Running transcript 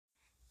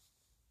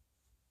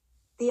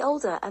The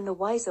older and the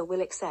wiser will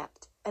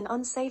accept, an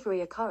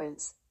unsavory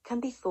occurrence can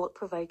be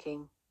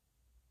thought-provoking.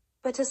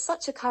 But as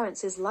such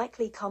occurrences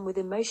likely come with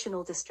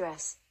emotional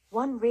distress,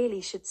 one really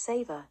should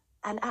savor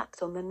and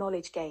act on the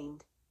knowledge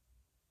gained.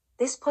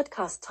 This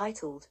podcast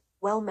titled,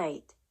 Well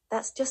Mate,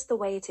 That's Just the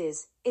Way It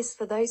is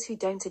for those who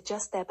don't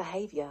adjust their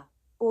behavior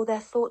or their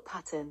thought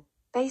pattern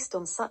based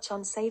on such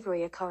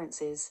unsavory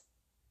occurrences.